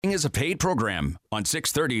Is a paid program on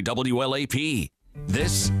 630 WLAP.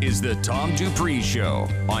 This is the Tom Dupree Show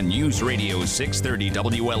on News Radio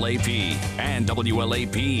 630 WLAP and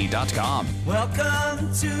WLAP.com.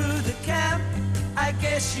 Welcome to the camp. I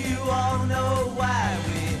guess you all know why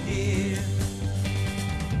we're here.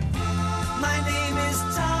 My name is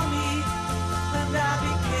Tommy, and I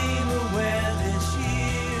became aware this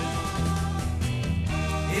year.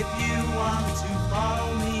 If you want to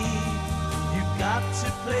follow me, you've got to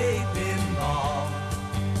play pinball.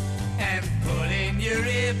 And put in your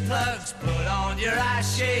earplugs, put on your eye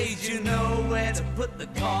shades, you know where to put the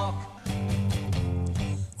cork.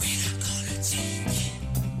 We're not gonna take it.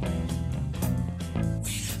 We're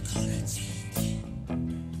not gonna take it.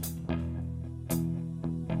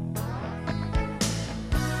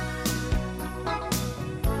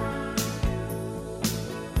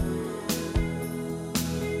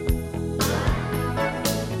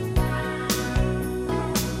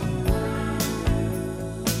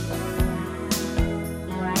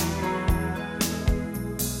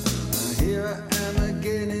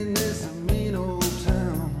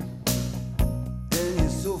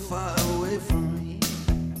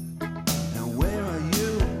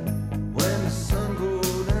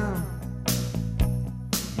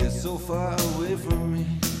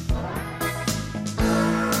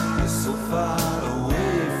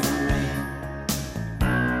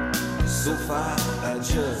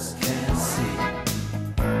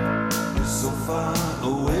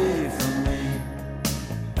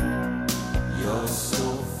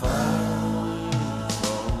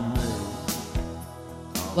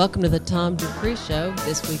 Welcome to the Tom Dupree Show.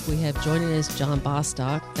 This week we have joining us John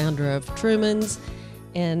Bostock, founder of Truman's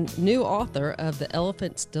and new author of The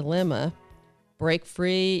Elephant's Dilemma, Break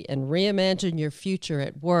Free and Reimagine Your Future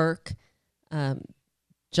at Work.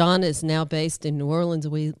 John is now based in New Orleans,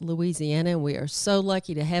 Louisiana, and we are so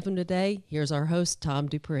lucky to have him today. Here's our host, Tom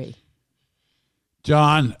Dupree.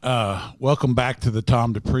 John, welcome back to the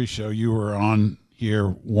Tom Dupree Show. You were on here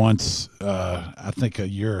once, I think a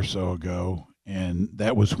year or so ago, and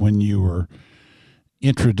that was when you were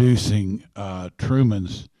introducing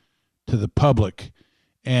Truman's to the public.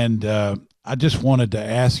 And I just wanted to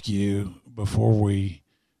ask you before we,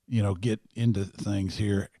 get into things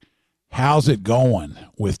here, how's it going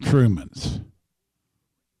with Truman's?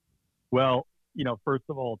 Well, first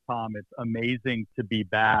of all, Tom, it's amazing to be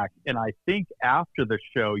back. And I think after the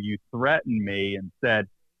show, you threatened me and said,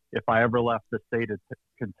 if I ever left the state of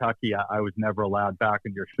Kentucky, I was never allowed back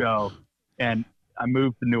in your show. And I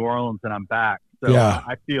moved to New Orleans and I'm back. So yeah.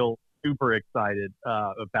 I feel super excited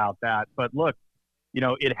about that. But look,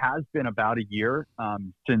 it has been about a year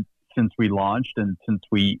since we launched and since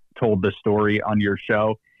we told the story on your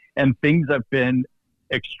show. And things have been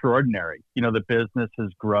extraordinary. The business has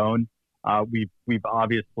grown. We've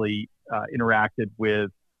obviously interacted with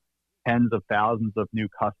tens of thousands of new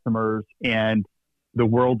customers, and the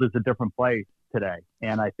world is a different place today.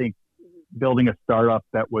 And I think building a startup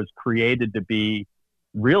that was created to be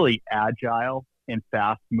really agile and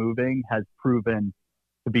fast moving has proven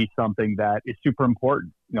to be something that is super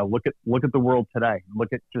important. Look at the world today.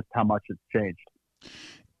 Look at just how much it's changed.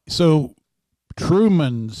 So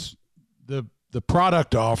Truman's, the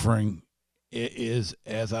product offering is,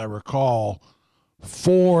 as I recall,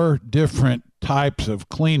 4 different types of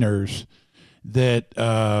cleaners that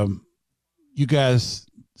you guys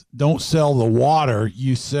don't sell the water,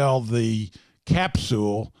 you sell the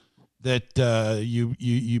capsule that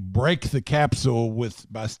you break the capsule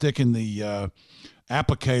by sticking the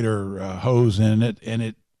applicator hose in it,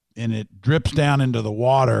 and it drips down into the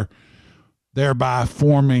water, thereby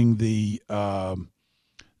forming the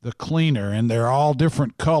cleaner. And they're all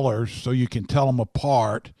different colors, so you can tell them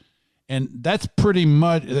apart. And that's pretty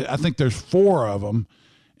much, I think there's 4 of them,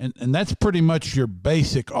 and that's pretty much your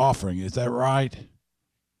basic offering. Is that right?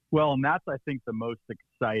 Well, and that's, I think, the most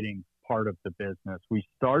exciting part of the business. We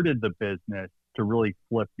started the business to really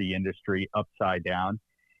flip the industry upside down.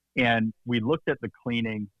 And we looked at the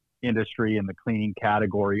cleaning industry and the cleaning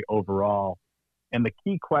category overall. And the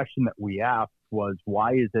key question that we asked was,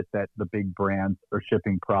 why is it that the big brands are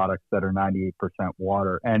shipping products that are 98%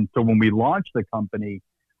 water? And so when we launched the company,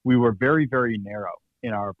 we were very, very narrow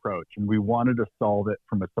in our approach. And we wanted to solve it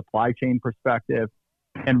from a supply chain perspective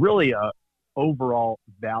and really a overall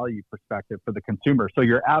value perspective for the consumer. So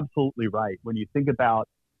you're absolutely right. When you think about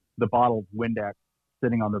the bottle of Windex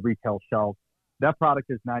sitting on the retail shelf, that product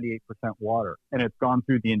is 98% water, and it's gone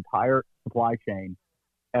through the entire supply chain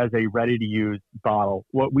as a ready-to-use bottle.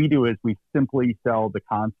 What we do is we simply sell the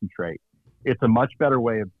concentrate. It's a much better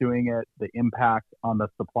way of doing it. The impact on the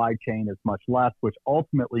supply chain is much less, which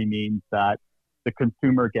ultimately means that the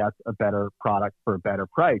consumer gets a better product for a better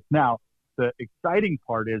price. Now, the exciting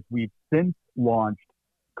part is we've since launched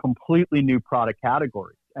completely new product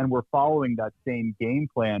categories, and we're following that same game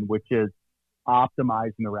plan, which is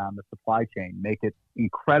optimizing around the supply chain, make it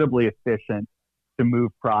incredibly efficient to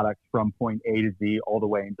move products from point A to Z all the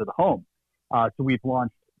way into the home. So we've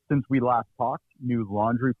launched, since we last talked, new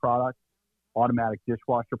laundry products, automatic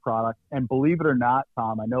dishwasher products. And believe it or not,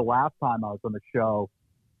 Tom, I know last time I was on the show,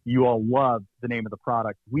 you all loved the name of the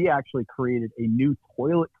product. We actually created a new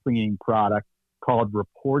toilet cleaning product called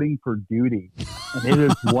Reporting for Duty. And it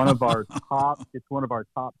is one of our top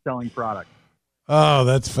selling products. Oh,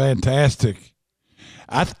 that's fantastic.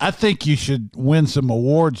 I think you should win some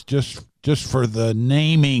awards just for the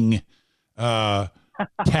naming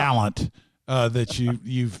talent that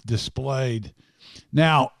you've displayed.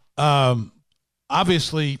 Now,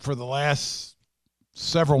 obviously, for the last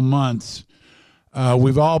several months,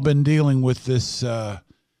 we've all been dealing with this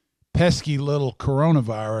pesky little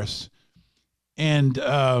coronavirus. And,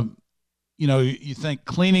 you think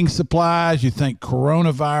cleaning supplies, you think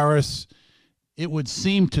coronavirus. It would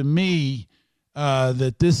seem to me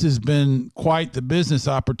that this has been quite the business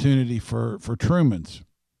opportunity for Truman's.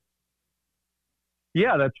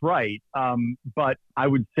 Yeah, that's right. But I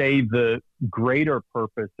would say the greater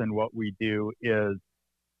purpose in what we do is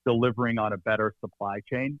delivering on a better supply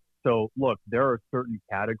chain. So look, there are certain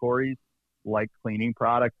categories like cleaning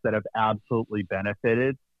products that have absolutely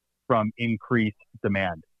benefited from increased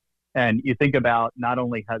demand. And you think about, not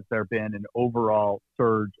only has there been an overall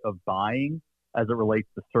surge of buying as it relates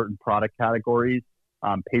to certain product categories,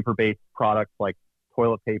 paper-based products like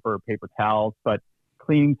toilet paper, paper towels, but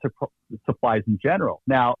cleaning supplies in general.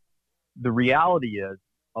 Now, the reality is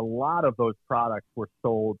a lot of those products were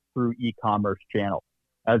sold through e-commerce channels.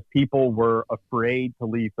 As people were afraid to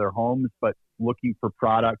leave their homes, but looking for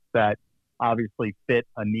products that obviously fit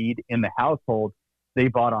a need in the household, they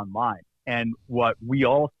bought online. And what we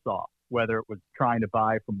all saw, whether it was trying to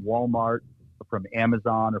buy from Walmart or from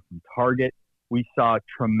Amazon or from Target, we saw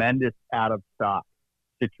tremendous out-of-stock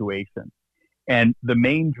situations. And the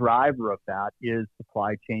main driver of that is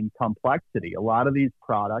supply chain complexity. A lot of these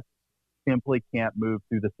products simply can't move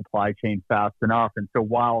through the supply chain fast enough. And so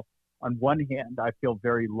while on one hand, I feel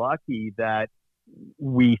very lucky that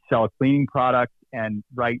we sell cleaning products, and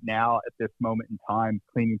right now at this moment in time,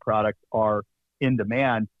 cleaning products are in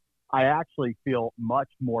demand, I actually feel much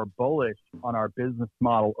more bullish on our business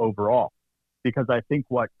model overall, because I think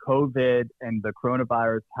what COVID and the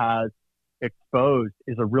coronavirus has exposed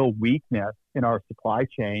is a real weakness in our supply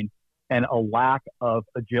chain and a lack of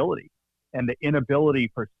agility, and the inability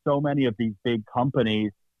for so many of these big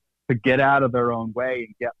companies to get out of their own way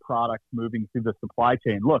and get products moving through the supply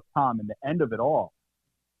chain. Look, Tom, in the end of it all,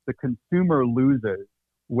 the consumer loses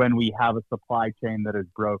when we have a supply chain that is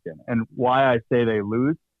broken. And why I say they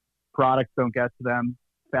lose, products don't get to them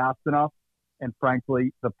fast enough. And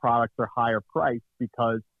frankly, the products are higher priced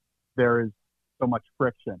because there is so much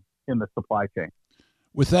friction in the supply chain.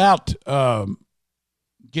 Without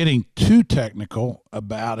getting too technical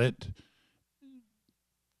about it,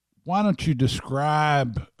 why don't you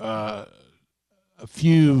describe a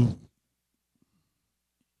few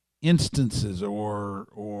instances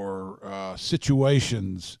or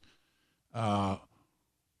situations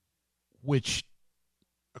which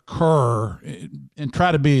occur, and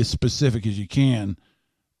try to be as specific as you can,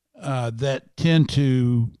 that tend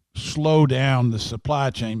to slow down the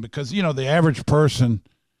supply chain? Because, the average person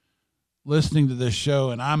listening to this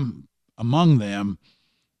show, and I'm among them,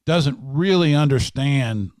 doesn't really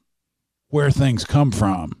understand where things come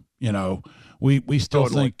from. We still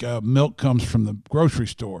Totally. think milk comes from the grocery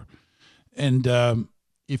store. And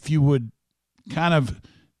if you would kind of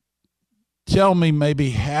tell me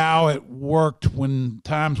maybe how it worked when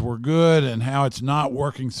times were good and how it's not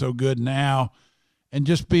working so good now, and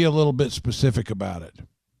just be a little bit specific about it.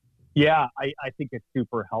 Yeah, I think it's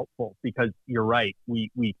super helpful, because you're right.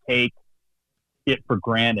 We take it for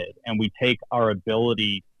granted, and we take our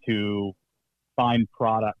ability to find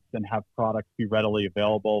products and have products be readily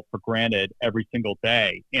available for granted every single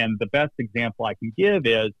day. And the best example I can give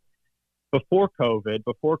is before COVID,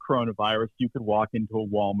 before coronavirus, you could walk into a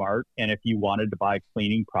Walmart, and if you wanted to buy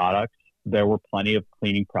cleaning products, there were plenty of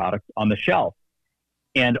cleaning products on the shelf.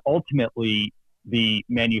 And ultimately, the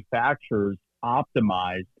manufacturers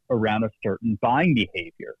optimized around a certain buying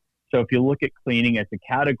behavior. So if you look at cleaning as a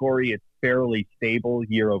category, it's fairly stable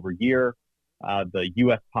year over year. The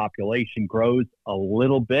U.S. population grows a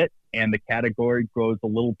little bit, and the category grows a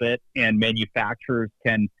little bit, and manufacturers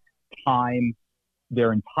can time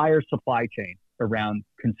their entire supply chain around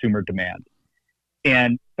consumer demand.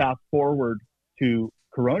 And fast forward to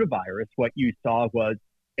coronavirus, what you saw was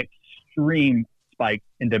extreme spike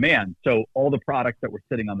in demand. So all the products that were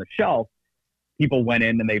sitting on the shelf, people went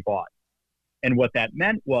in and they bought. And what that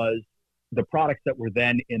meant was the products that were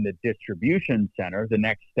then in the distribution center, the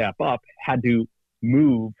next step up, had to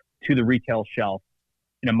move to the retail shelf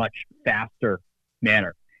in a much faster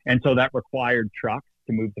manner. And so that required trucks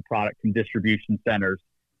to move the product from distribution centers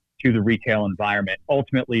to the retail environment,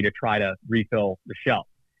 ultimately to try to refill the shelf.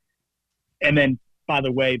 And then, by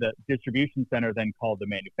the way, the distribution center then called the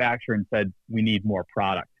manufacturer and said, we need more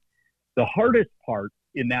product. The hardest part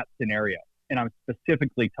in that scenario, and I'm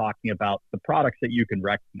specifically talking about the products that you can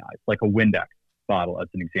recognize, like a Windex bottle as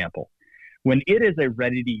an example. When it is a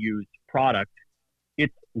ready-to-use product,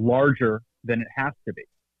 it's larger than it has to be.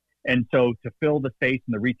 And so to fill the space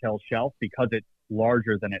in the retail shelf, because it's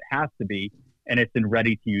larger than it has to be, and it's in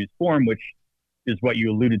ready-to-use form, which is what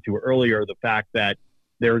you alluded to earlier, the fact that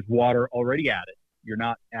there's water already added. You're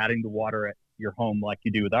not adding the water at your home like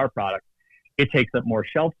you do with our product. It takes up more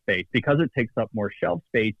shelf space. Because it takes up more shelf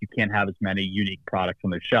space, you can't have as many unique products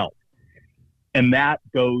on the shelf. And that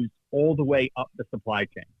goes all the way up the supply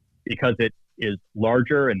chain because it is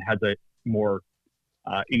larger and has a more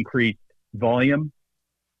increased volume.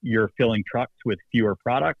 You're filling trucks with fewer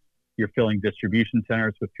products. You're filling distribution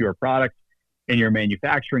centers with fewer products. And your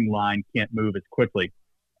manufacturing line can't move as quickly.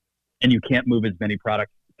 And you can't move as many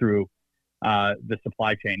products through the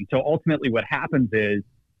supply chain. So ultimately what happens is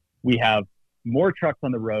we have more trucks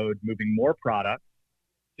on the road moving more products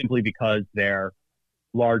simply because they're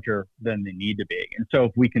larger than they need to be. And so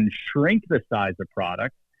if we can shrink the size of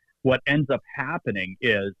products, what ends up happening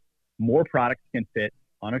is more products can fit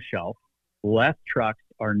on a shelf, less trucks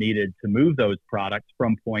are needed to move those products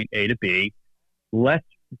from point A to B, less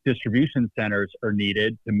distribution centers are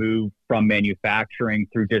needed to move from manufacturing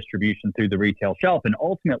through distribution through the retail shelf. And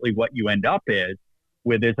ultimately what you end up with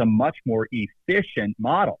is a much more efficient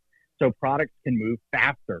model. So products can move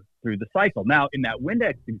faster through the cycle. Now, in that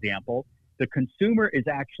Windex example, the consumer is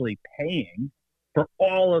actually paying for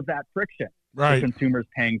all of that friction. Right. The consumer's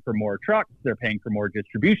paying for more trucks, they're paying for more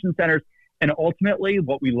distribution centers. And ultimately,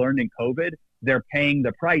 what we learned in COVID, they're paying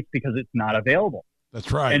the price because it's not available.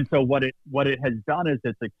 That's right. And so what it has done is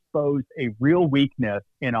it's exposed a real weakness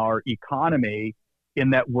in our economy in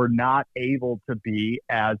that we're not able to be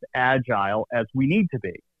as agile as we need to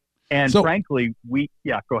be. And so, frankly,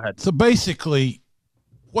 go ahead. So basically,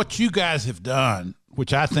 what you guys have done,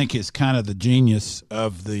 which I think is kind of the genius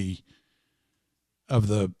of the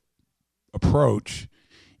approach,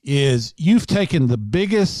 is you've taken the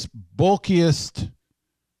biggest, bulkiest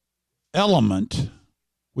element,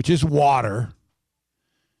 which is water,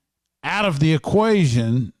 out of the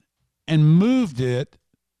equation and moved it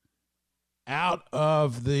out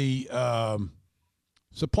of the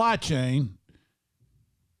supply chain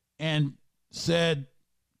and said,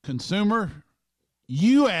 consumer,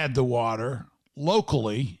 you add the water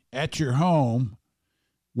locally at your home.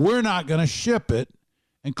 We're not going to ship it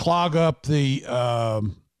and clog up the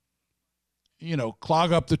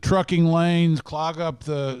trucking lanes, clog up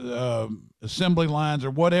the assembly lines or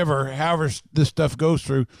whatever, however this stuff goes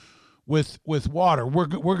through with water. We're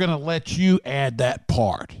going to let you add that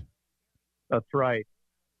part. That's right.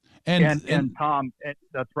 And Tom,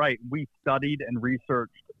 that's right. We studied and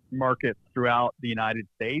researched markets throughout the United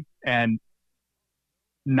States, and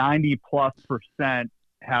 90+%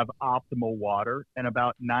 have optimal water, and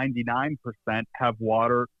about 99% have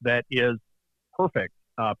water that is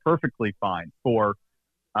perfectly fine for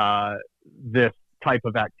this type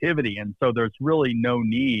of activity. And so there's really no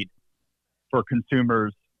need for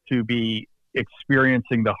consumers to be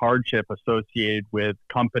experiencing the hardship associated with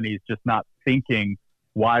companies just not thinking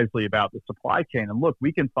wisely about the supply chain. And look,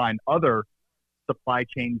 we can find other supply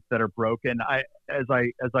chains that are broken. As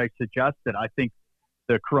I suggested, I think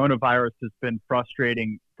the coronavirus has been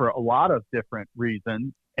frustrating for a lot of different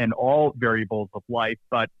reasons and all variables of life.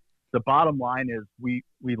 But the bottom line is we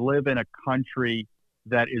live in a country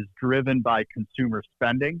that is driven by consumer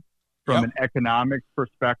spending. From an economics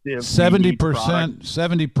perspective,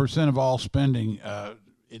 70% of all spending.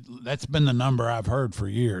 That's been the number I've heard for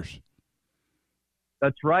years.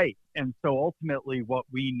 That's right. And so ultimately what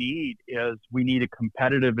we need a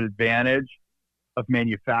competitive advantage of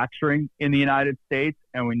manufacturing in the United States,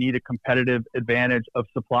 and we need a competitive advantage of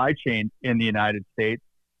supply chain in the United States.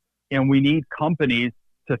 And we need companies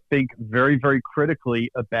to think very, very critically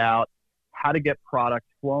about how to get products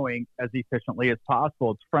flowing as efficiently as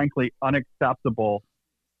possible. It's frankly unacceptable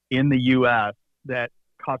in the U.S. that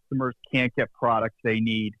customers can't get products they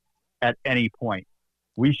need at any point.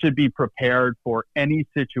 We should be prepared for any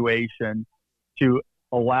situation to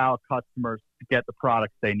allow customers to get the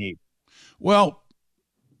products they need. Well,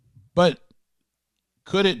 but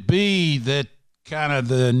could it be that kind of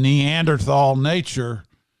the Neanderthal nature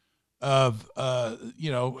of,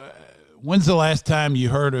 when's the last time you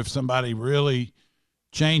heard of somebody really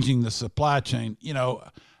changing the supply chain?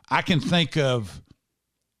 I can think of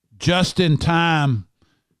just-in-time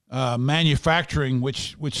manufacturing,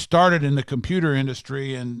 which started in the computer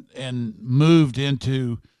industry and moved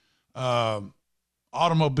into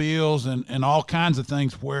automobiles and all kinds of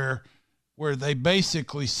things where they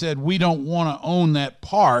basically said, we don't want to own that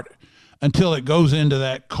part until it goes into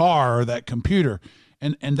that car or that computer.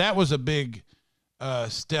 And that was a big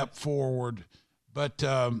step forward. But,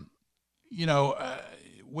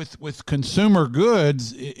 with consumer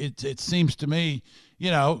goods, it seems to me,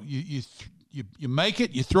 you make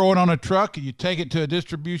it, you throw it on a truck, and you take it to a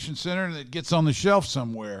distribution center, and it gets on the shelf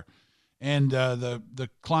somewhere. And the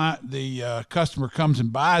client, the customer comes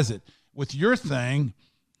and buys it. With your thing,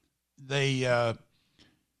 they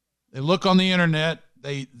look on the internet,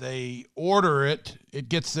 they order it, it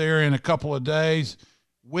gets there in a couple of days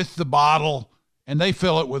with the bottle, and they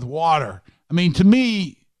fill it with water. I mean, to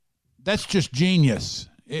me, that's just genius.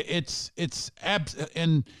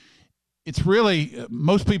 And it's really,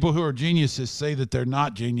 most people who are geniuses say that they're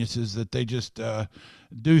not geniuses, that they just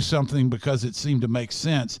do something because it seemed to make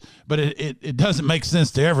sense. But it doesn't make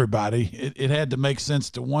sense to everybody. It had to make sense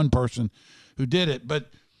to one person who did it. But,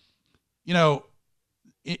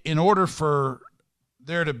 in order for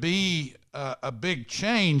there to be a big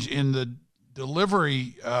change in the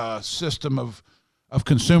delivery system of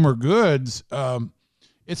consumer goods,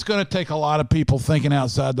 it's going to take a lot of people thinking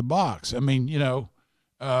outside the box. I mean,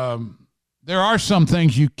 there are some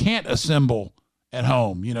things you can't assemble at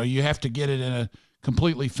home. You have to get it in a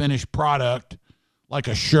completely finished product, like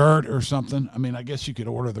a shirt or something. I mean, I guess you could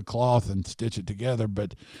order the cloth and stitch it together,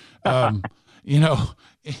 but,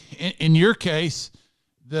 in your case,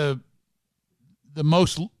 the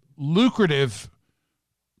most lucrative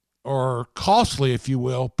or costly, if you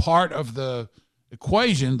will, part of the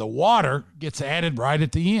equation, the water, gets added right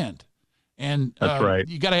at the end. And that's right.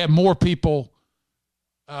 You got to have more people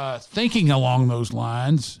thinking along those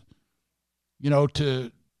lines,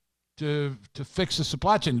 to fix the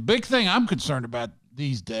supply chain. The big thing I'm concerned about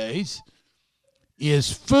these days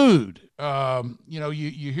is food.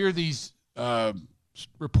 You hear these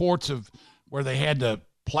reports of where they had to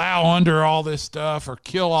plow under all this stuff or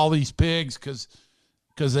kill all these pigs because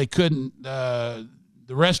they couldn't, the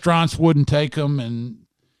restaurants wouldn't take them and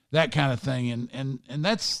that kind of thing. And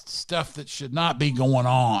that's stuff that should not be going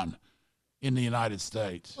on in the United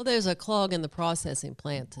States. Well, there's a clog in the processing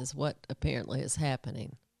plants is what apparently is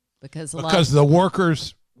happening because the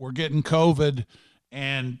workers were getting COVID,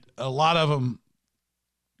 and a lot of them,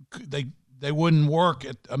 they wouldn't work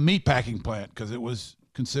at a meat packing plant because it was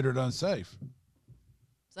considered unsafe.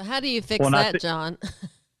 So how do you fix that, John?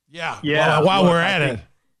 Yeah. While we're at it.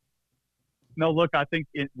 No, look, I think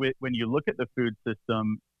when you look at the food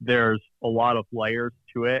system, there's a lot of layers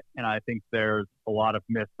to it, and I think there's a lot of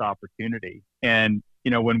missed opportunity. And,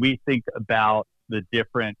 when we think about the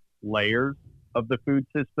different layers of the food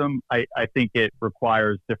system, I think it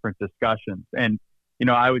requires different discussions. And,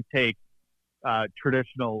 I would take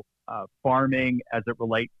traditional farming as it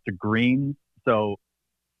relates to greens. So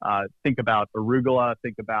think about arugula,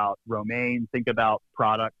 think about romaine, think about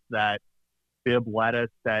products that fib lettuce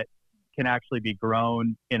that can actually be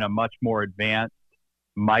grown in a much more advanced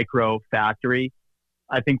micro factory.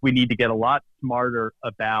 I think we need to get a lot smarter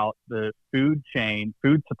about the food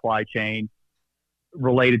supply chain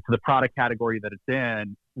related to the product category that it's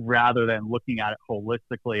in, rather than looking at it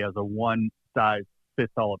holistically as a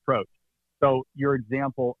one-size-fits-all approach. So your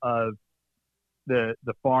example of the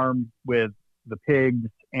farm with the pigs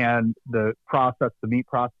and the meat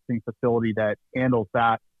processing facility that handles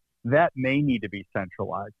that may need to be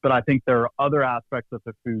centralized. But I think there are other aspects of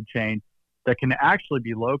the food chain that can actually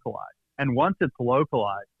be localized. And once it's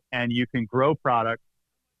localized and you can grow products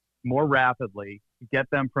more rapidly, get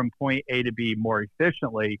them from point A to B more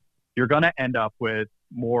efficiently, you're going to end up with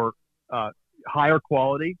more higher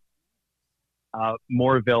quality,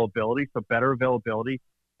 more availability, so better availability,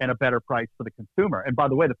 and a better price for the consumer. And by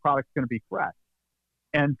the way, the product's going to be fresh.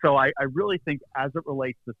 And so I really think as it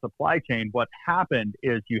relates to supply chain, what happened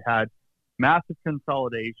is you had massive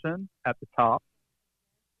consolidation at the top.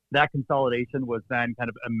 That consolidation was then kind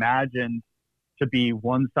of imagined to be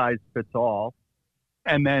one size fits all.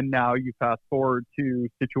 And then now you fast forward to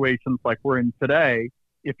situations like we're in today.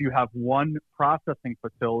 If you have one processing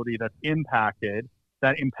facility that's impacted,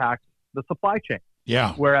 that impacts the supply chain.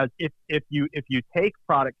 Yeah. Whereas if you take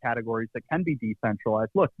product categories that can be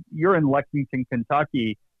decentralized, look, you're in Lexington,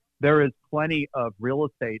 Kentucky. There is plenty of real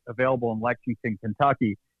estate available in Lexington,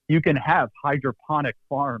 Kentucky. You can have hydroponic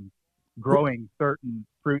farms growing certain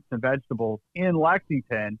fruits and vegetables in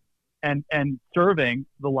Lexington and serving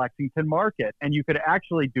the Lexington market. And you could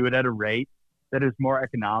actually do it at a rate that is more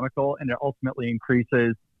economical, and it ultimately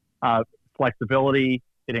increases flexibility.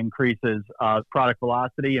 It increases product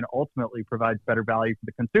velocity and ultimately provides better value for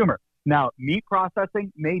the consumer. Now, meat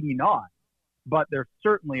processing, maybe not, but there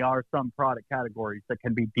certainly are some product categories that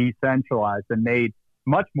can be decentralized and made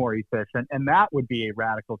much more efficient, and that would be a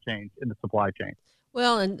radical change in the supply chain.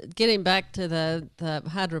 Well, and getting back to the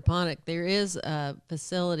hydroponic, there is a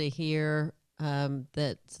facility here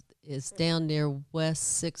that is down near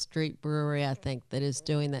West 6th Street Brewery, I think, that is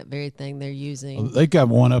doing that very thing. They're using. They got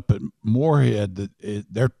one up at Moorhead that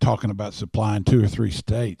they're talking about supplying 2 or 3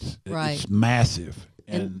 states. Right. It's massive.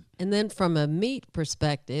 And then from a meat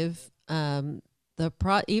perspective, even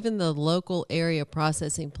the local area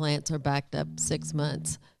processing plants are backed up 6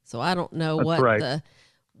 months. So I don't know I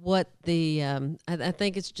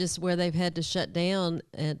think it's just where they've had to shut down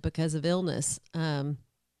because of illness.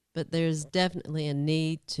 But there's definitely a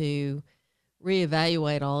need to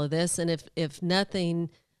reevaluate all of this. And if nothing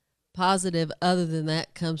positive other than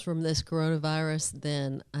that comes from this coronavirus,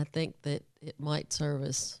 then I think that it might serve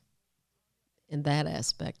us in that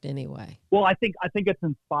aspect anyway. Well, I think it's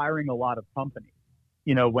inspiring a lot of companies.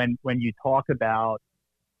 You know, when you talk about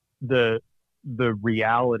the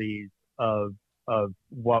realities of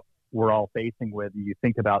what we're all facing with, and you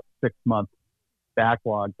think about 6-month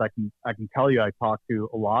backlogs, I can tell you, I talked to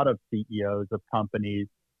a lot of CEOs of companies,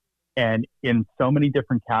 and in so many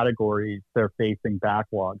different categories, they're facing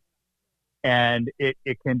backlogs. And it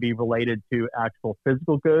can be related to actual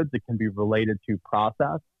physical goods. It can be related to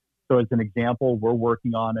process. So as an example, we're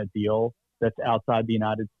working on a deal that's outside the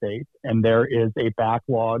United States, and there is a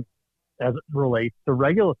backlog as it relates to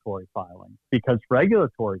regulatory filings, because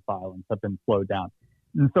regulatory filings have been slowed down.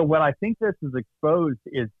 And so what I think this is exposed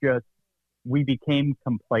is just we became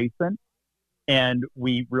complacent, and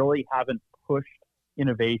we really haven't pushed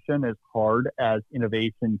innovation as hard as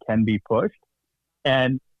innovation can be pushed.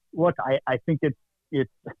 And look, I think it's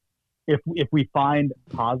if we find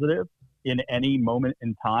positive in any moment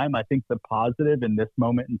in time, I think the positive in this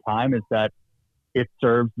moment in time is that it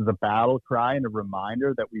serves as a battle cry and a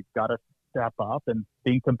reminder that we've got to step up and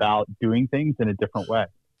think about doing things in a different way.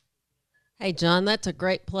 Hey, John, that's a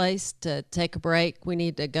great place to take a break. We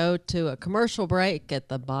need to go to a commercial break at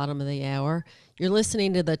the bottom of the hour. You're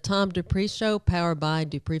listening to the Tom Dupree Show, powered by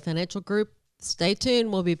Dupree Financial Group. Stay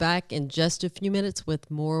tuned. We'll be back in just a few minutes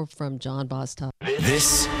with more from John Bostock.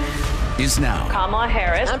 This is now. Kamala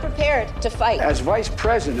Harris. I'm prepared to fight. As vice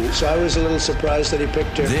president, I was a little surprised that he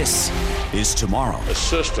picked her. This is tomorrow.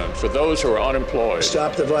 Assistant for those who are unemployed.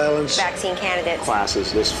 Stop the violence. Vaccine candidates.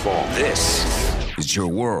 Classes this fall. This is your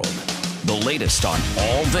world. The latest on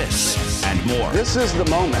all this and more. This is the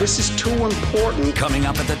moment. This is too important. Coming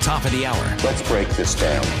up at the top of the hour. Let's break this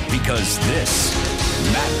down. Because this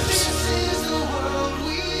matters.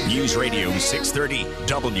 News Radio 630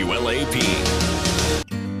 WLAP.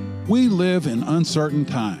 We live in uncertain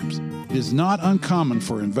times. It is not uncommon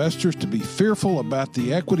for investors to be fearful about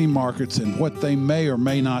the equity markets and what they may or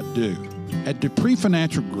may not do. At Dupree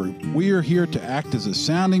Financial Group, we are here to act as a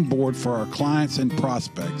sounding board for our clients and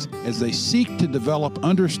prospects as they seek to develop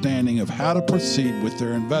understanding of how to proceed with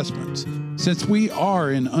their investments. Since we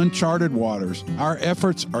are in uncharted waters, our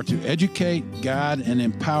efforts are to educate, guide, and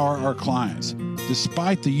empower our clients.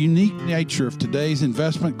 Despite the unique nature of today's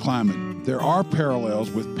investment climate, there are parallels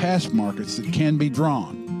with past markets that can be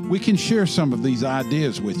drawn. We can share some of these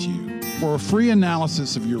ideas with you. For a free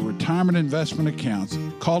analysis of your retirement investment accounts,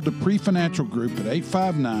 call Dupree Financial Group at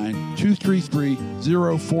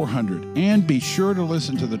 859-233-0400. And be sure to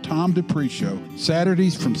listen to the Tom Dupree Show,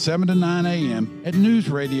 Saturdays from 7 to 9 a.m. at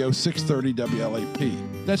News Radio 630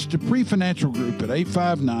 WLAP. That's Dupree Financial Group at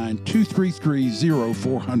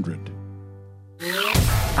 859-233-0400.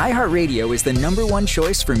 iHeartRadio is the #1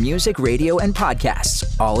 choice for music, radio, and podcasts,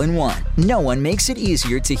 all in one. No one makes it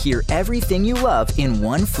easier to hear everything you love in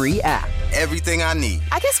one free app. Everything I need.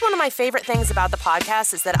 I guess one of my favorite things about the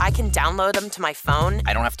podcast is that I can download them to my phone.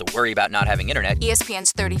 I don't have to worry about not having internet.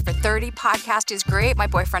 ESPN's 30 for 30 podcast is great. My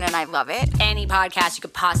boyfriend and I love it. Any podcast you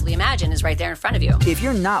could possibly imagine is right there in front of you. If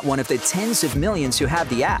you're not one of the tens of millions who have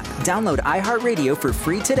the app, download iHeartRadio for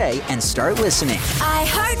free today and start listening.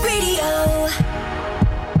 iHeartRadio.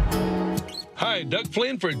 Hi, Doug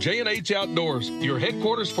Flynn for J&H Outdoors, your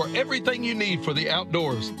headquarters for everything you need for the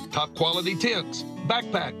outdoors. Top quality tents,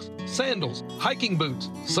 backpacks, sandals, hiking boots,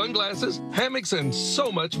 sunglasses, hammocks, and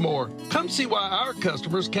so much more. Come see why our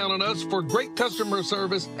customers count on us for great customer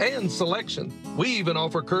service and selection. We even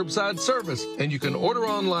offer curbside service, and you can order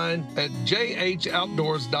online at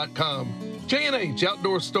jhoutdoors.com. J&H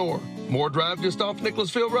Outdoor Store. Moore Drive just off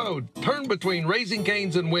Nicholasville Road. Turn between Raising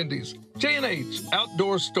Cane's and Wendy's. J&H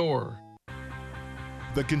Outdoor Store.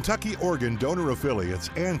 The Kentucky Organ Donor Affiliates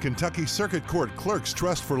and Kentucky Circuit Court Clerks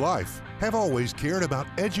Trust for Life have always cared about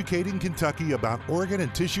educating Kentucky about organ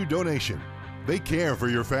and tissue donation. They care for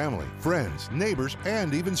your family, friends, neighbors,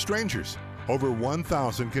 and even strangers. Over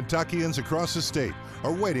 1,000 Kentuckians across the state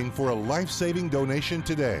are waiting for a life-saving donation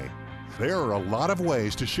today. There are a lot of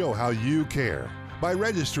ways to show how you care by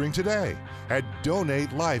registering today at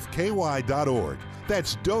donatelifeky.org.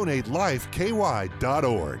 That's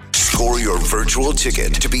donatelifeky.org. Score your virtual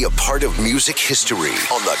ticket to be a part of music history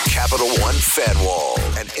on the Capital One Fan Wall.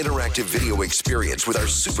 An interactive video experience with our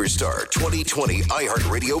Superstar 2020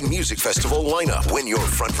 iHeartRadio Music Festival lineup. Win your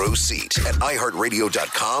front row seat at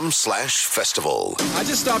iHeartRadio.com/festival. I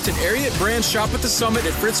just stopped at Ariat Brand Shop at the Summit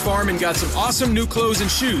at Fritz Farm and got some awesome new clothes and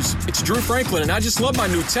shoes. It's Drew Franklin, and I just love my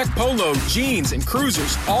new tech polo, jeans, and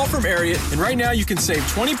cruisers, all from Ariat. And right now you can save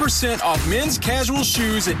 20% off men's casual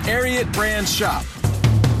shoes at Ariat Brand Shop.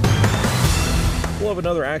 We'll have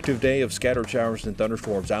another active day of scattered showers and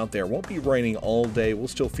thunderstorms out there. Won't be raining all day. We'll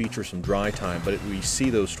still feature some dry time, but if we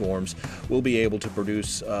see those storms, we'll be able to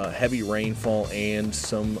produce heavy rainfall, and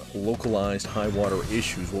some localized high water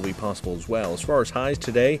issues will be possible as well. As far as highs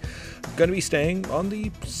today, going to be staying on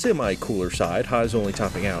the semi-cooler side. Highs only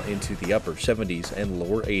topping out into the upper 70s and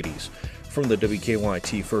lower 80s. From the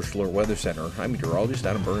WKYT First Alert Weather Center, I'm meteorologist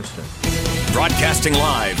Adam Bernstein. Broadcasting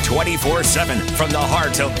live 24/7 from the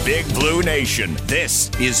heart of Big Blue Nation. This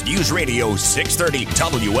is News Radio 630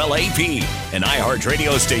 WLAP, an iHeart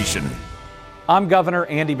radio station. I'm Governor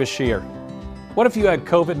Andy Beshear. What if you had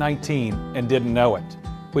COVID-19 and didn't know it?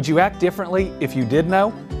 Would you act differently if you did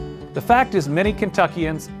know? The fact is, many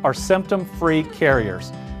Kentuckians are symptom-free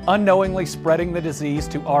carriers, unknowingly spreading the disease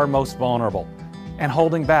to our most vulnerable and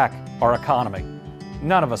holding back our economy.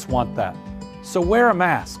 None of us want that. So wear a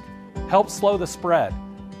mask. Help slow the spread.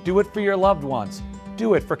 Do it for your loved ones.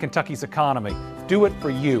 Do it for Kentucky's economy. Do it for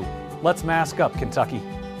you. Let's mask up, Kentucky.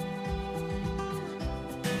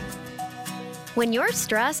 When you're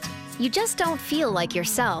stressed, you just don't feel like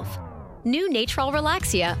yourself. New Natrol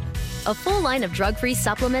Relaxia, a full line of drug-free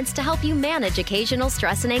supplements to help you manage occasional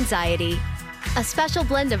stress and anxiety. A special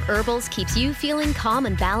blend of herbals keeps you feeling calm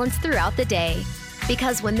and balanced throughout the day.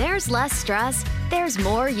 Because when there's less stress, there's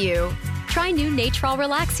more you. Try new Natrol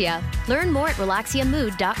Relaxia. Learn more at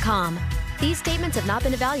relaxiamood.com. These statements have not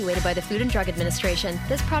been evaluated by the Food and Drug Administration.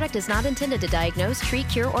 This product is not intended to diagnose, treat,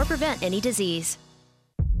 cure, or prevent any disease.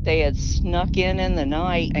 They had snuck in the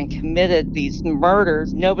night and committed these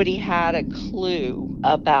murders. Nobody had a clue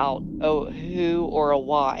about who or a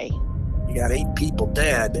why. You got 8 people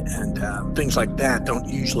dead, and things like that don't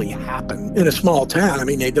usually happen in a small town. I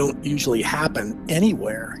mean, they don't usually happen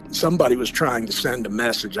anywhere. Somebody was trying to send a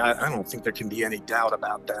message. I don't think there can be any doubt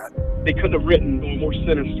about that. They couldn't have written a more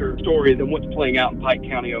sinister story than what's playing out in Pike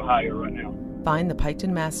County, Ohio right now. Find the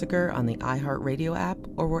Piketon Massacre on the iHeartRadio app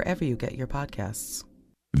or wherever you get your podcasts.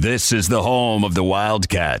 This is the home of the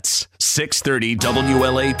Wildcats, 630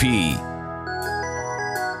 WLAP.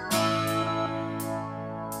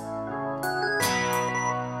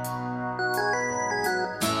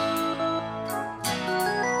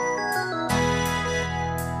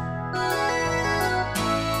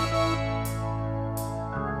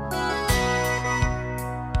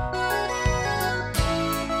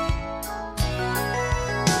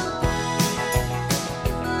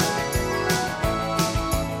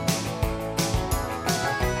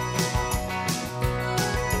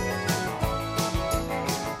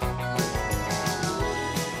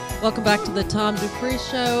 Welcome back to the Tom Dupree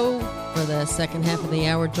Show. For the second half of the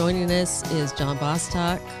hour, joining us is John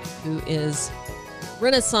Bostock, who is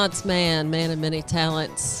Renaissance man of many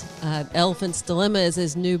talents. Elephant's Dilemma is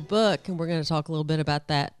his new book, and we're going to talk a little bit about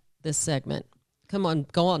that this segment. Come on,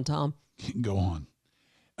 go on, Tom. Go on.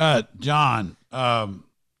 John, I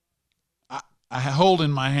hold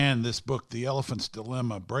in my hand this book, The Elephant's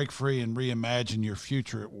Dilemma, Break Free and Reimagine Your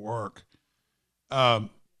Future at Work.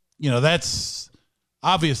 That's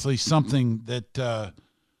obviously something that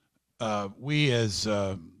we as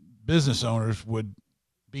business owners would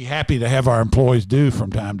be happy to have our employees do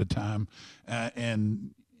from time to time, and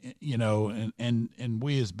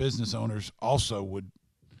we as business owners also would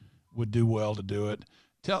do well to do it.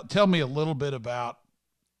 Tell me a little bit about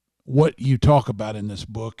what you talk about in this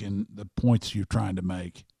book and the points you're trying to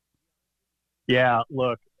make. Yeah,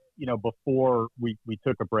 look, before we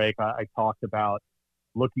took a break, I talked about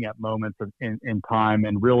looking at moments in time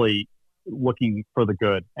and really looking for the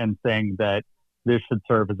good and saying that this should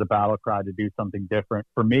serve as a battle cry to do something different.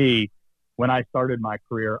 For me, when I started my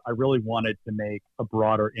career, I really wanted to make a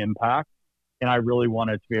broader impact. And I really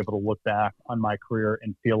wanted to be able to look back on my career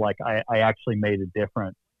and feel like I actually made a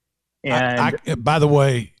difference. And by the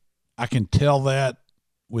way, I can tell that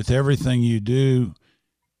with everything you do.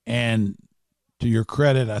 And to your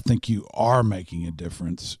credit, I think you are making a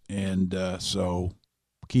difference. And so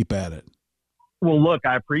keep at it. Well, look,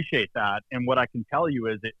 I appreciate that. And what I can tell you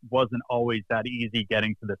is it wasn't always that easy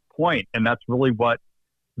getting to this point. And that's really what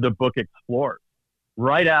the book explores.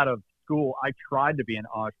 Right out of school, I tried to be an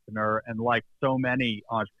entrepreneur. And like so many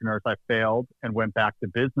entrepreneurs, I failed and went back to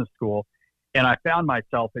business school. And I found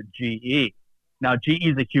myself at GE. Now, GE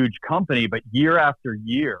is a huge company, but year after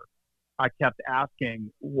year, I kept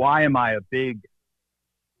asking, why am I a big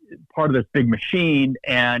part of this big machine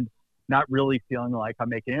and not really feeling like I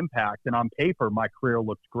make an impact? And on paper, my career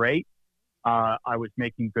looked great. I was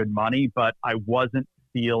making good money, but I wasn't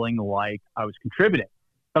feeling like I was contributing.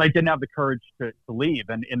 But I didn't have the courage to leave.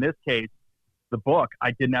 And in this case, the book,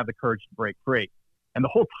 I didn't have the courage to break free. And the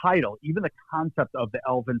whole title, even the concept of the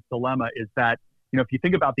elephant's dilemma, is that, if you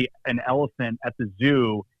think about an elephant at the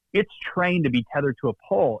zoo, it's trained to be tethered to a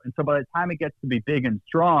pole. And so by the time it gets to be big and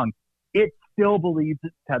strong, it still believes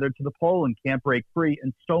it's tethered to the pole and can't break free.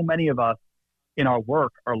 And so many of us in our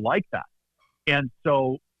work are like that. And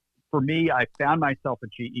so for me, I found myself at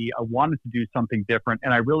GE. I wanted to do something different.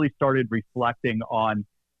 And I really started reflecting on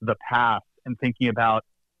the past and thinking about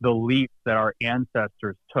the leaps that our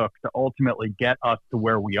ancestors took to ultimately get us to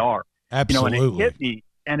where we are. Absolutely.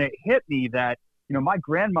 And it hit me that, my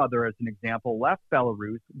grandmother, as an example, left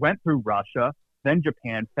Belarus, went through Russia, then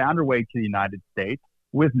Japan, found her way to the United States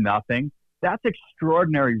with nothing. That's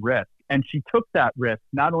extraordinary risk. And she took that risk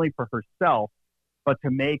not only for herself, but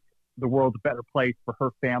to make the world a better place for her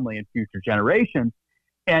family and future generations.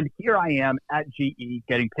 And here I am at GE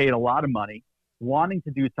getting paid a lot of money, wanting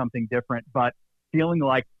to do something different, but feeling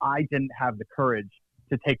like I didn't have the courage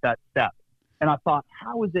to take that step. And I thought,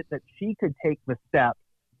 how is it that she could take the step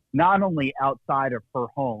not only outside of her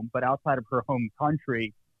home, but outside of her home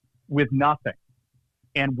country with nothing?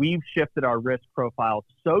 And we've shifted our risk profile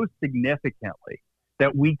so significantly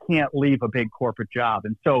that we can't leave a big corporate job.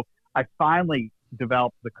 And so I finally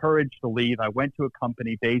developed the courage to leave. I went to a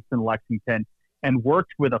company based in Lexington and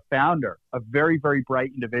worked with a founder, a very, very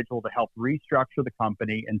bright individual, to help restructure the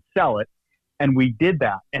company and sell it. And we did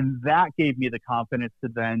that. And that gave me the confidence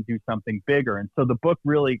to then do something bigger. And so the book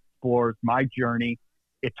really explores my journey.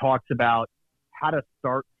 It talks about how to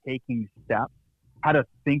start taking steps, how to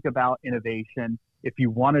think about innovation. If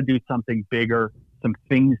you want to do something bigger, some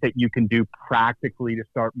things that you can do practically to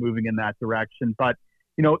start moving in that direction. But,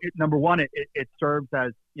 number one, it serves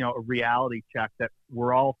as, a reality check that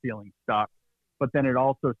we're all feeling stuck. But then it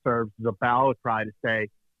also serves as a battle cry to say,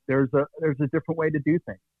 there's a different way to do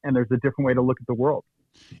things, and there's a different way to look at the world.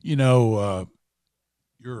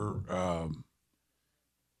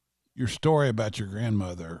 Your story about your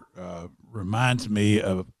grandmother reminds me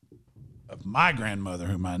of my grandmother,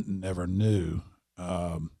 whom I never knew,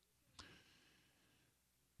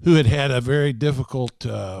 who had a very difficult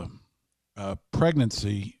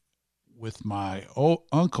pregnancy with my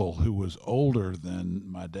uncle, who was older than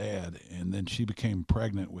my dad, and then she became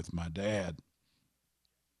pregnant with my dad.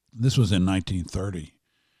 This was in 1930,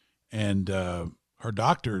 and her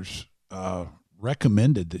doctors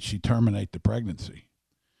recommended that she terminate the pregnancy.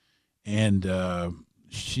 And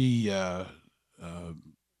she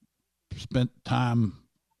spent time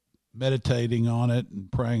meditating on it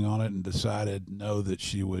and praying on it and decided no, that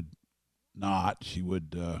she would not. She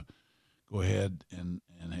would go ahead and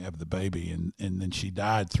have the baby. And then she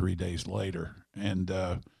died 3 days later. And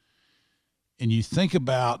you think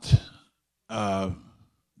about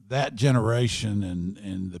that generation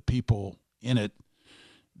and the people in it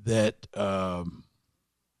that,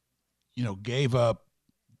 gave up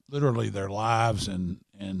literally their lives and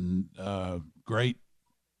great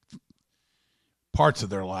parts of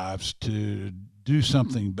their lives to do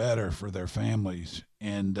something better for their families.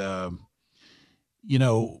 And,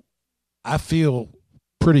 I feel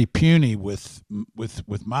pretty puny with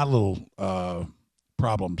my little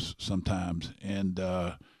problems sometimes. And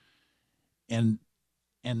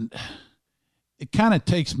it kind of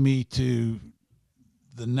takes me to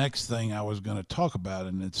the next thing I was going to talk about,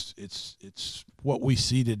 and it's what we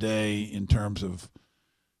see today in terms of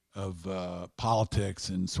politics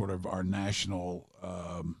and sort of our national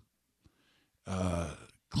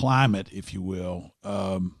climate, if you will.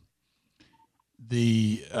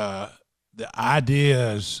 the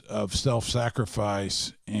ideas of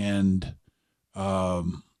self-sacrifice and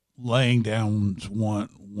laying down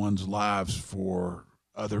one's lives for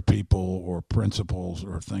other people or principles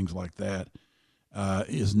or things like that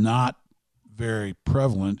is not very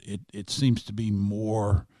prevalent. It seems to be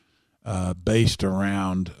more based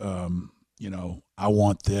around, I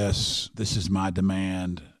want this. This is my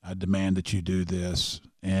demand. I demand that you do this.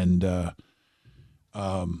 And the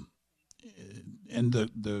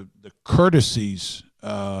courtesies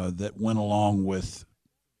that went along with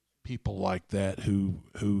people like that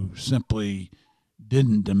who simply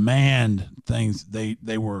didn't demand things.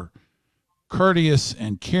 They were courteous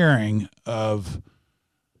and caring of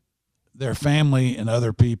their family and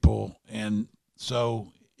other people, and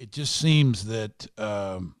so it just seems that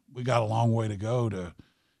we got a long way to go to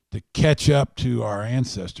catch up to our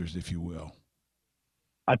ancestors, if you will.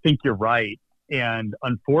 I think you're right. And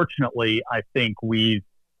unfortunately, I think we've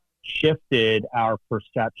shifted our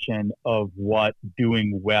perception of what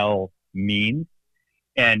doing well means.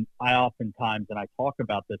 And I oftentimes, and I talk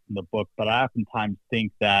about this in the book, but I oftentimes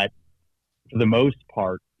think that for the most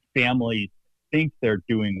part, families think they're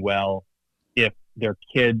doing well if their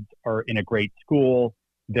kids are in a great school,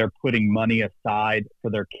 they're putting money aside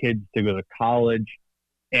for their kids to go to college,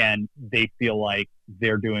 and they feel like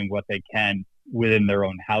they're doing what they can within their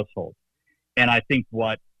own household. And I think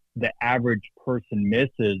what the average person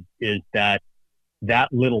misses is that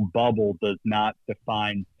little bubble does not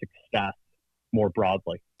define success more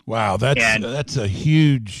broadly. Wow, that is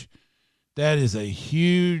a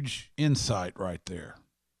huge insight right there.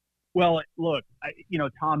 Well, look,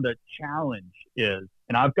 Tom, the challenge is,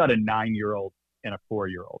 and I've got a 9-year-old and a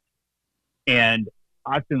 4-year-old, and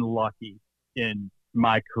I've been lucky in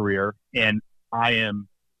my career, and I am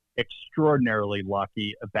extraordinarily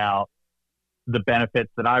lucky about the benefits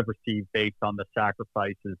that I've received based on the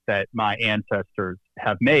sacrifices that my ancestors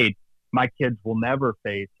have made. My kids will never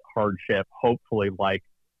face hardship, hopefully, like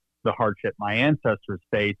the hardship my ancestors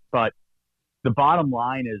faced. But the bottom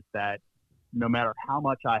line is that no matter how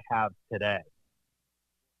much I have today,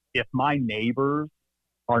 if my neighbors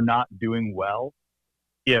are not doing well,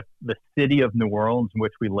 if the city of New Orleans in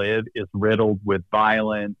which we live is riddled with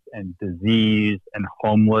violence and disease and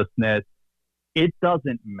homelessness, it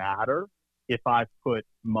doesn't matter if I put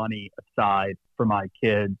money aside for my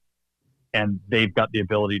kids and they've got the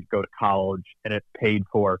ability to go to college and it's paid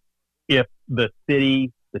for. If the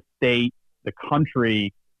city, the state, the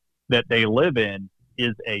country that they live in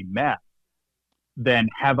is a mess, then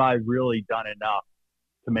have I really done enough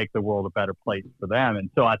to make the world a better place for them? And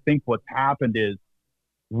so I think what's happened is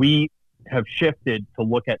we have shifted to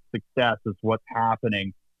look at success as what's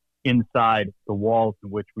happening inside the walls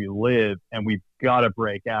in which we live, and we've got to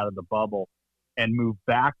break out of the bubble and move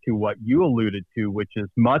back to what you alluded to, which is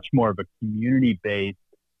much more of a community-based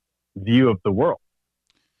view of the world.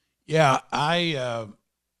 Yeah,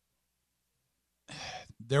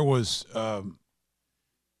 there was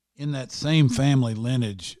in that same family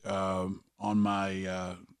lineage on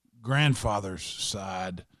my grandfather's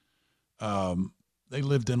side, they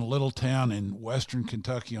lived in a little town in western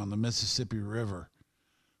Kentucky on the Mississippi River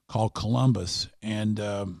called Columbus, and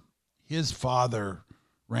his father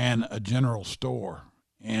ran a general store,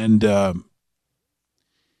 and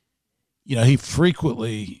he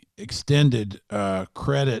frequently extended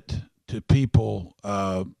credit to people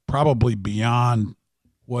probably beyond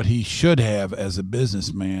what he should have as a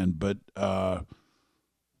businessman, but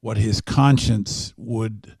what his conscience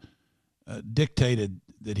would dictated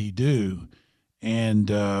that he do.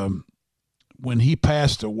 And when he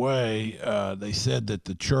passed away, they said that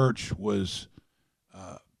the church was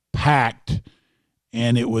packed,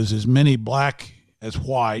 and it was as many black as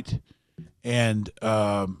white, and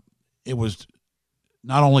it was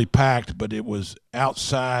not only packed, but it was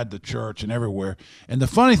outside the church and everywhere. And the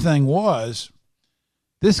funny thing was,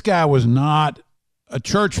 this guy was not a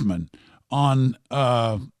churchman. On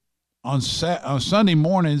Sunday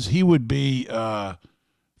mornings, he would be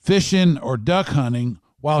fishing or duck hunting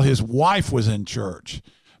while his wife was in church.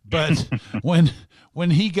 But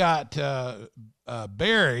when he got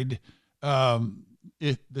buried,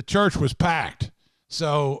 the church was packed.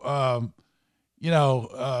 So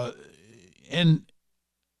and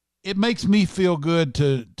it makes me feel good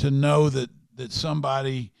to know that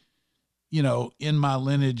somebody, in my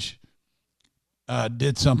lineage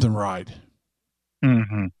did something right.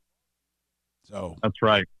 Mm-hmm. So that's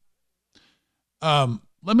right.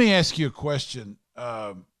 Let me ask you a question.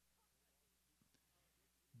 Do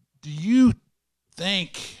you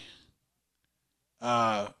think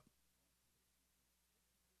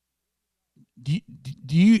do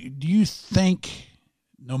you think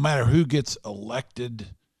no matter who gets elected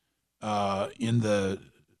in the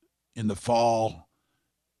fall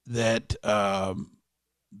that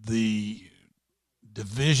the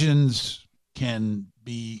divisions can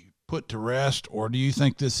be put to rest, or do you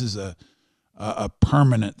think this is a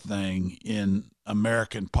permanent thing in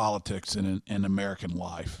American politics and in American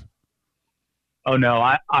life? Oh no,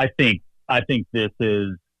 I think this is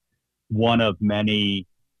one of many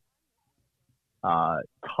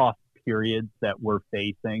tough periods that we're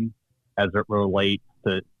facing as it relates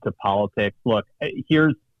to politics. Look,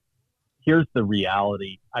 here's the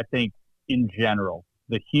reality. I think in general,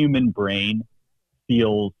 the human brain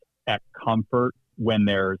feels at comfort when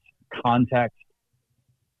there's context,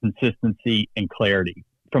 consistency, and clarity.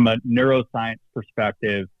 From a neuroscience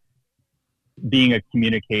perspective, being a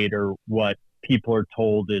communicator, what people are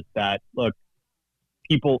told is that, look,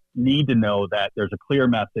 people need to know that there's a clear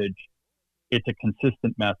message, it's a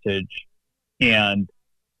consistent message, and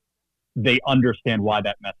they understand why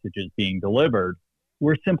that message is being delivered.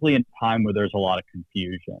 We're simply in a time where there's a lot of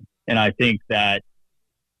confusion. And I think that,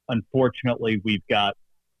 unfortunately, we've got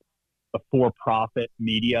a for-profit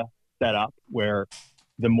media set up where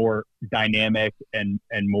the more dynamic and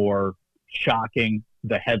more shocking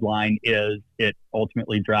the headline is, it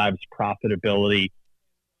ultimately drives profitability.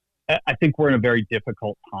 I think we're in a very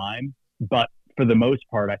difficult time, but for the most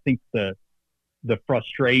part, I think the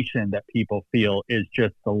frustration that people feel is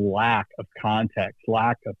just the lack of context,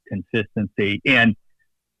 lack of consistency. And,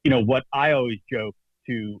 what I always joke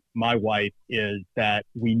to my wife is that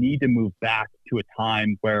we need to move back to a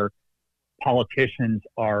time where politicians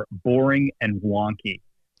are boring and wonky.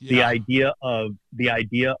 Yeah. The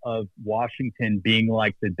idea of Washington being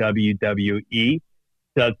like the WWE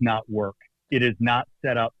does not work. It is not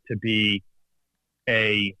set up to be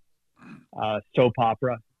a soap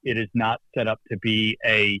opera. It is not set up to be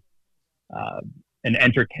an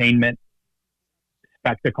entertainment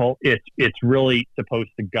spectacle. It's really supposed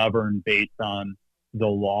to govern based on the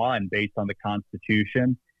law and based on the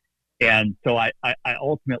Constitution. And so I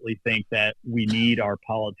ultimately think that we need our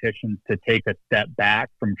politicians to take a step back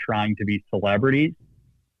from trying to be celebrities,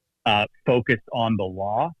 focused on the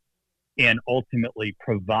law, and ultimately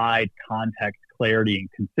provide context, clarity, and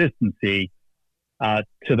consistency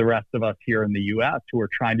to the rest of us here in the U.S. who are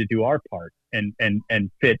trying to do our part and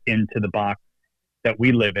fit into the box that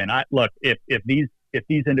we live in. If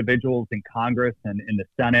these individuals in Congress and in the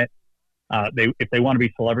Senate, if they want to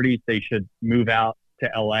be celebrities, they should move out to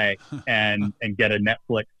LA and get a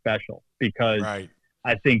Netflix special, because right.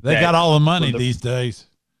 I think they got all the money these days.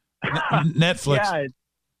 Netflix. Yeah,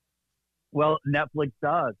 well, Netflix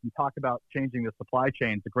does. You talk about changing the supply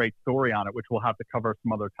chain. It's a great story on it, which we'll have to cover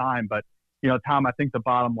some other time. But, Tom, I think the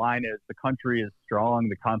bottom line is the country is strong.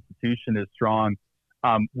 The Constitution is strong.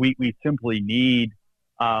 We simply need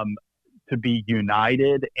to be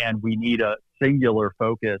united, and we need a singular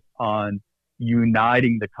focus on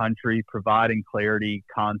uniting the country, providing clarity,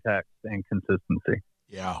 context, and consistency.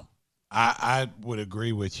 Yeah, I would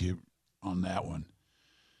agree with you on that one.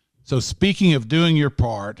 So speaking of doing your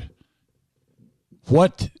part,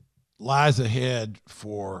 what lies ahead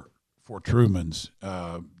for Truman's,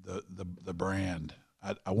 the brand?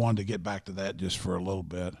 I wanted to get back to that just for a little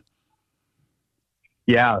bit.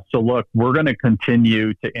 Yeah. So look, we're going to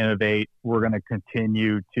continue to innovate. We're going to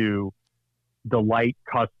continue to delight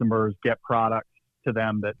customers, get products to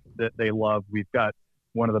them that they love. We've got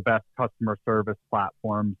one of the best customer service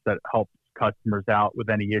platforms that helps customers out with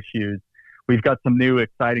any issues. We've got some new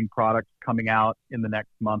exciting products coming out in the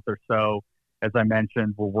next month or so. As I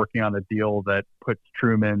mentioned, we're working on a deal that puts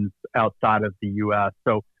Truman's outside of the U.S.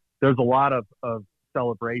 So there's a lot of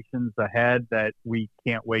celebrations ahead that we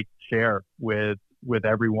can't wait to share with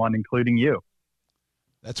everyone, including you.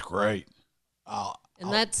 That's great.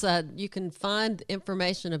 And that's you can find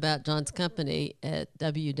information about John's company at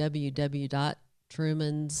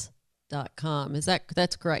www.trumans.com.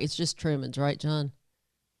 That's correct? It's just Truman's, right, John?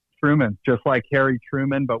 Truman's, just like Harry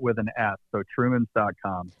Truman, but with an S. So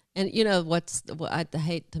Trumans.com. And I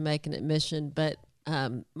hate to make an admission, but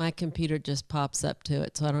my computer just pops up to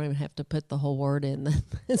it, so I don't even have to put the whole word in.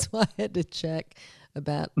 That's why I had to check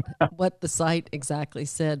about what the site exactly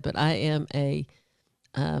said. But I am a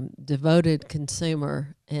devoted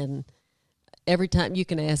consumer, and every time you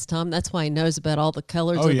can ask Tom, that's why he knows about all the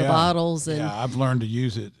colors of the bottles. And yeah, I've learned to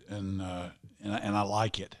use it, and I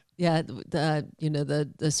like it. Yeah,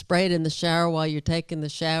 the spray it in the shower while you're taking the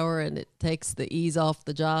shower, and it takes the ease off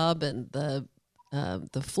the job. And the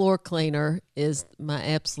floor cleaner is my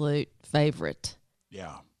absolute favorite.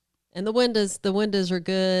 Yeah, and the windows are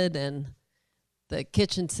good, and the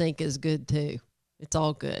kitchen sink is good too. It's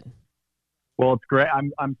all good. Well, it's great.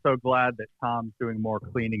 I'm so glad that Tom's doing more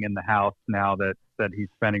cleaning in the house now that he's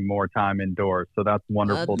spending more time indoors. So that's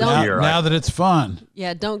wonderful to hear. Now that it's fun.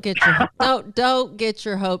 Yeah, don't get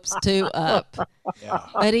your hopes too up. Yeah.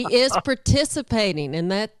 But he is participating,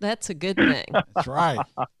 and that's a good thing. That's right.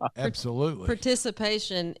 Absolutely.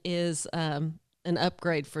 Participation is an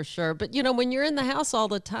upgrade for sure. But when you're in the house all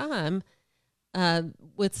the time,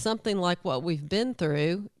 with something like what we've been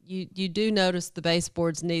through, you do notice the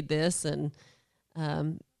baseboards need this, and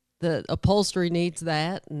the upholstery needs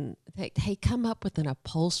that. And hey, come up with an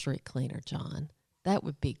upholstery cleaner, John. That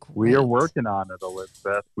would be great. We are working on it,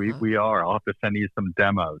 Elizabeth. We are. I'll have to send you some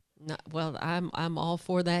demos. No, well, I'm all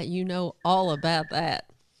for that. You know all about that.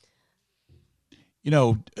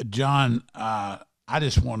 John, I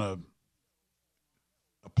just want to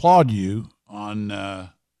applaud you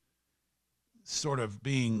on sort of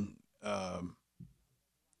being,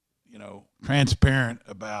 transparent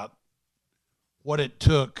about what it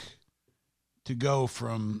took to go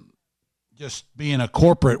from just being a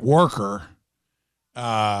corporate worker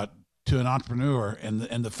to an entrepreneur,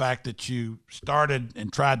 and the fact that you started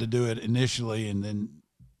and tried to do it initially and then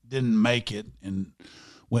didn't make it and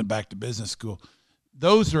went back to business school.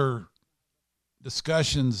 Those are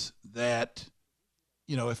discussions that,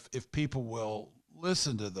 if people will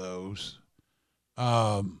listen to those,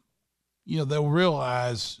 they'll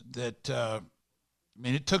realize that,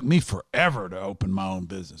 it took me forever to open my own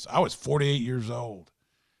business. I was 48 years old,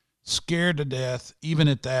 scared to death, even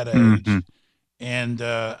at that age. Mm-hmm. And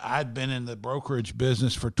I'd been in the brokerage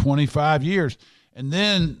business for 25 years. And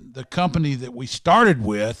then the company that we started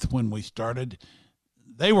with, when we started,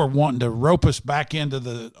 they were wanting to rope us back into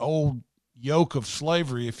the old yoke of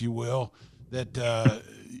slavery, if you will, that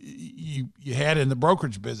you had in the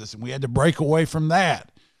brokerage business. And we had to break away from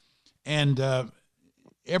that. And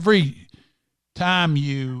every time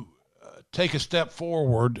you take a step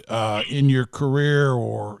forward in your career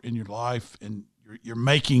or in your life, and you're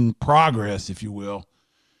making progress, if you will,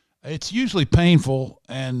 it's usually painful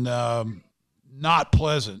and not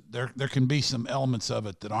pleasant. There can be some elements of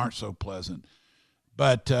it that aren't so pleasant,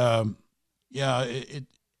 but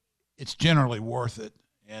it's generally worth it.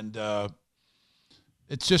 And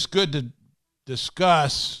it's just good to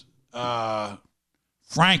discuss,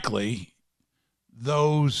 frankly,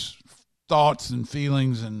 those thoughts and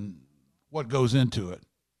feelings and what goes into it.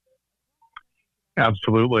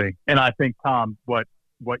 Absolutely. And I think, Tom, what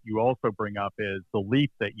you also bring up is the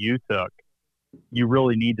leap that you took. You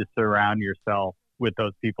really need to surround yourself with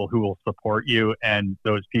those people who will support you and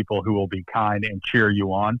those people who will be kind and cheer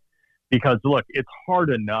you on. Because, look, it's hard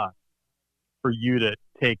enough for you to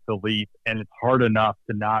take the leap, and it's hard enough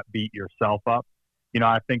to not beat yourself up.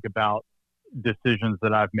 I think about decisions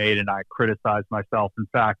that I've made, and I criticize myself. In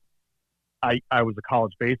fact, I was a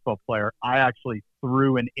college baseball player. I actually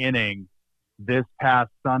threw an inning this past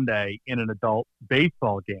Sunday in an adult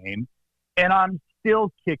baseball game, and I'm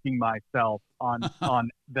still kicking myself on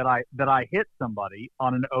that I hit somebody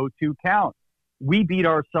on an 0-2 count. We beat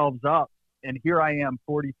ourselves up, and here I am,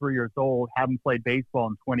 43 years old, haven't played baseball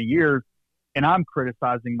in 20 years, and I'm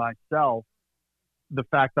criticizing myself the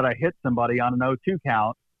fact that I hit somebody on an 0-2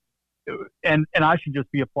 count, and I should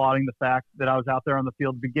just be applauding the fact that I was out there on the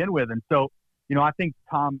field to begin with. And so, I think,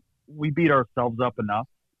 Tom, we beat ourselves up enough.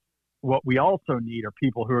 What we also need are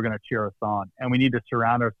people who are going to cheer us on, and we need to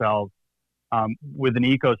surround ourselves with an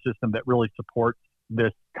ecosystem that really supports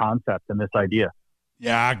this concept and this idea.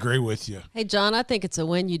 Yeah, I agree with you. Hey, John, I think it's a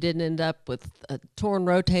win you didn't end up with a torn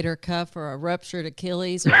rotator cuff or a ruptured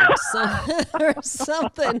Achilles or, or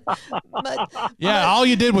something. But all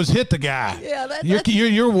you did was hit the guy. Yeah,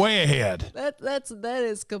 you're way ahead. That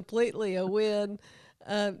is completely a win.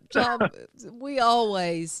 John, we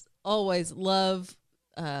always love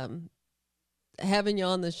having you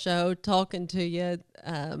on the show, talking to you.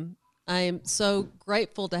 I am so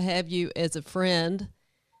grateful to have you as a friend.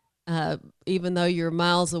 Even though you're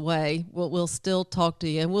miles away, we'll still talk to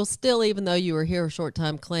you, and we'll still, even though you were here a short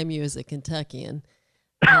time, claim you as a Kentuckian.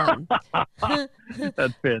 That's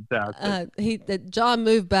fantastic. John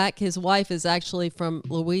moved back. His wife is actually from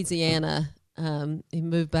Louisiana. He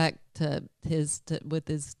moved back to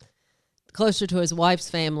closer to his wife's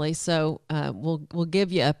family. So we'll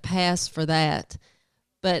give you a pass for that.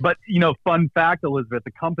 But fun fact, Elizabeth,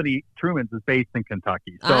 the company Truman's is based in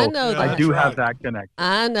Kentucky. So I know that. I do have that connection.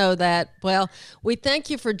 I know that. Well, we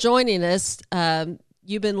thank you for joining us.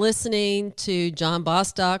 You've been listening to John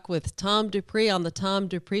Bostock with Tom Dupree on the Tom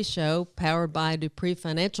Dupree Show, powered by Dupree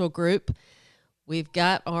Financial Group. We've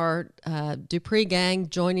got our Dupree gang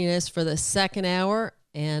joining us for the second hour.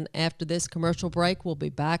 And after this commercial break, we'll be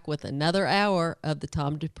back with another hour of the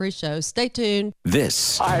Tom Dupree Show. Stay tuned.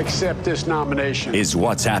 This I accept this nomination. is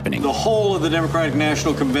what's happening. The whole of the Democratic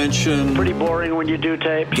National Convention. Pretty boring when you do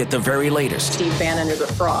tape. Get the very latest. Steve Bannon is a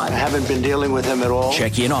fraud. I haven't been dealing with him at all.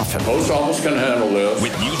 Check in often. Post office can handle this.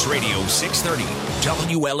 With News Radio 630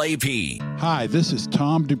 WLAP. Hi, this is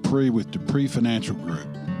Tom Dupree with Dupree Financial Group.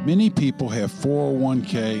 Many people have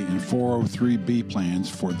 401k and 403b plans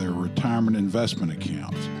for their retirement investment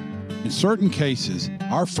accounts. In certain cases,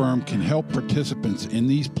 our firm can help participants in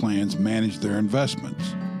these plans manage their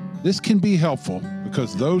investments. This can be helpful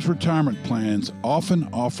because those retirement plans often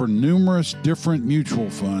offer numerous different mutual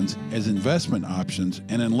funds as investment options,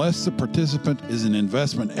 and unless the participant is an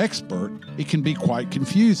investment expert, it can be quite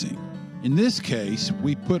confusing. In this case,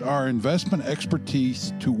 we put our investment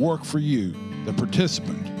expertise to work for you, the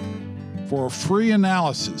participant. For a free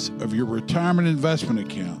analysis of your retirement investment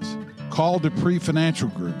accounts, call Dupree Financial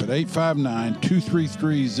Group at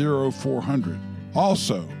 859-233-0400.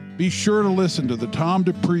 Also, be sure to listen to the Tom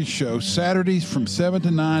Dupree Show Saturdays from 7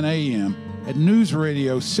 to 9 a.m. at News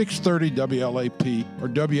Radio 630 WLAP or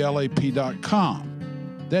WLAP.com.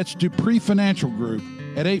 That's Dupree Financial Group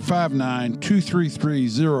at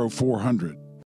 859-233-0400.